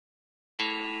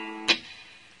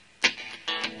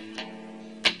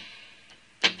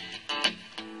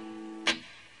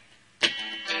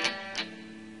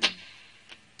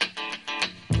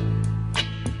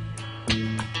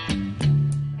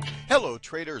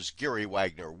traders. Gary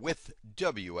Wagner with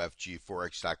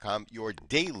WFGForex.com, your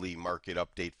daily market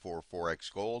update for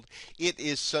Forex Gold. It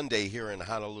is Sunday here in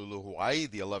Honolulu, Hawaii,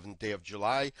 the 11th day of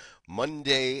July.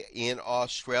 Monday in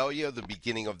Australia, the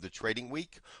beginning of the trading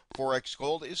week. Forex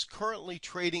Gold is currently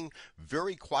trading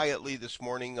very quietly this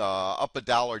morning, up a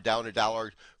dollar, down a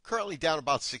dollar. Currently down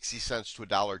about 60 cents to a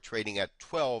dollar, trading at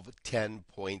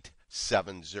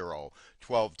 1210.70.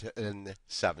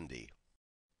 1210.70.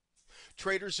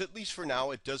 Traders, at least for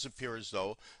now, it does appear as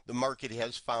though the market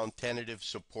has found tentative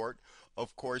support.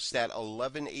 Of course, that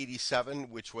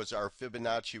 1187, which was our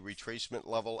Fibonacci retracement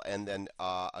level, and then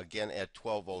again at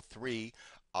 1203,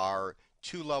 are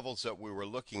two levels that we were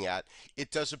looking at.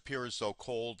 It does appear as though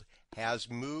gold has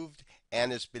moved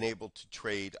and has been able to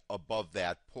trade above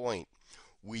that point.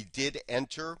 We did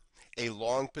enter a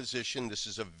long position. This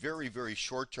is a very, very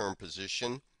short-term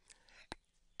position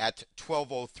at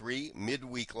 1203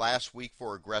 midweek last week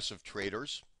for aggressive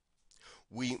traders.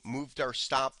 We moved our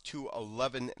stop to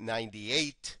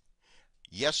 1198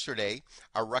 yesterday.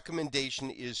 Our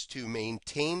recommendation is to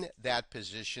maintain that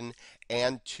position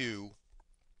and to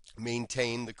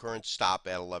maintain the current stop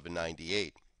at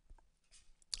 1198.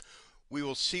 We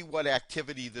will see what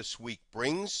activity this week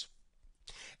brings,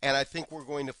 and I think we're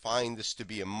going to find this to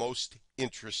be a most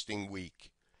interesting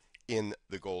week in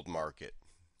the gold market.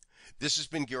 This has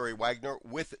been Gary Wagner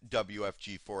with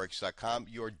WFGForex.com,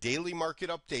 your daily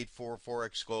market update for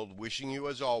Forex Gold. Wishing you,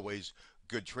 as always,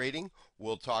 good trading.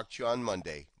 We'll talk to you on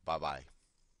Monday. Bye-bye.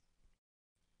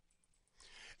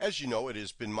 As you know, it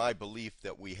has been my belief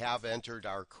that we have entered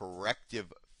our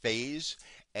corrective phase,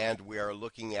 and we are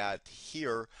looking at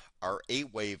here our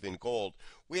 8-wave in gold.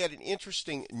 We had an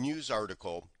interesting news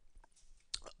article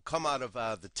come out of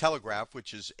the Telegraph,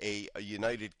 which is a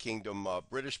United Kingdom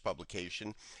British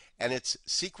publication, and its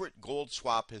secret gold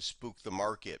swap has spooked the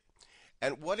market.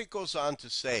 And what it goes on to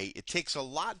say, it takes a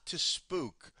lot to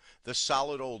spook the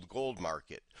solid old gold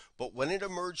market. But when it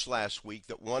emerged last week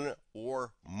that one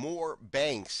or more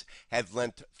banks had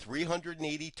lent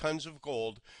 380 tons of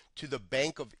gold to the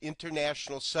Bank of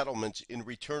International Settlements in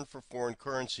return for foreign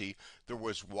currency, there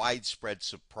was widespread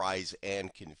surprise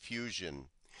and confusion.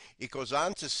 It goes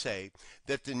on to say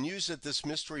that the news that this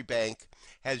mystery bank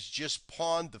has just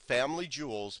pawned the family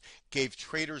jewels gave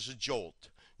traders a jolt,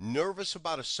 nervous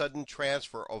about a sudden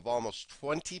transfer of almost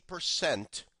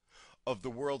 20% of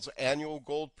the world's annual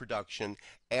gold production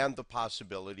and the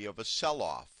possibility of a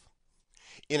sell-off.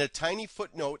 In a tiny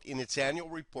footnote in its annual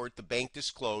report, the bank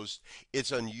disclosed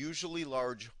its unusually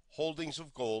large holdings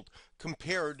of gold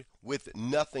compared with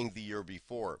nothing the year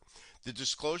before. The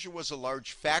disclosure was a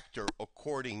large factor,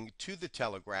 according to the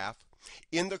Telegraph,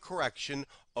 in the correction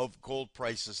of gold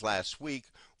prices last week,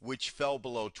 which fell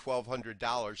below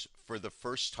 $1,200 for the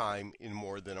first time in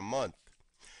more than a month.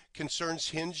 Concerns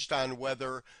hinged on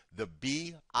whether the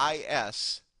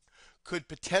BIS could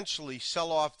potentially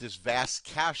sell off this vast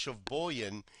cache of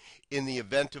bullion in the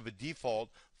event of a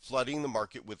default, flooding the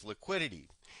market with liquidity.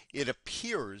 It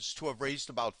appears to have raised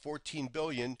about $14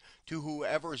 billion to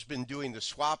whoever has been doing the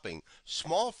swapping.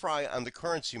 Small fry on the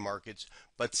currency markets,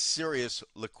 but serious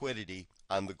liquidity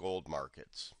on the gold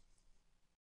markets.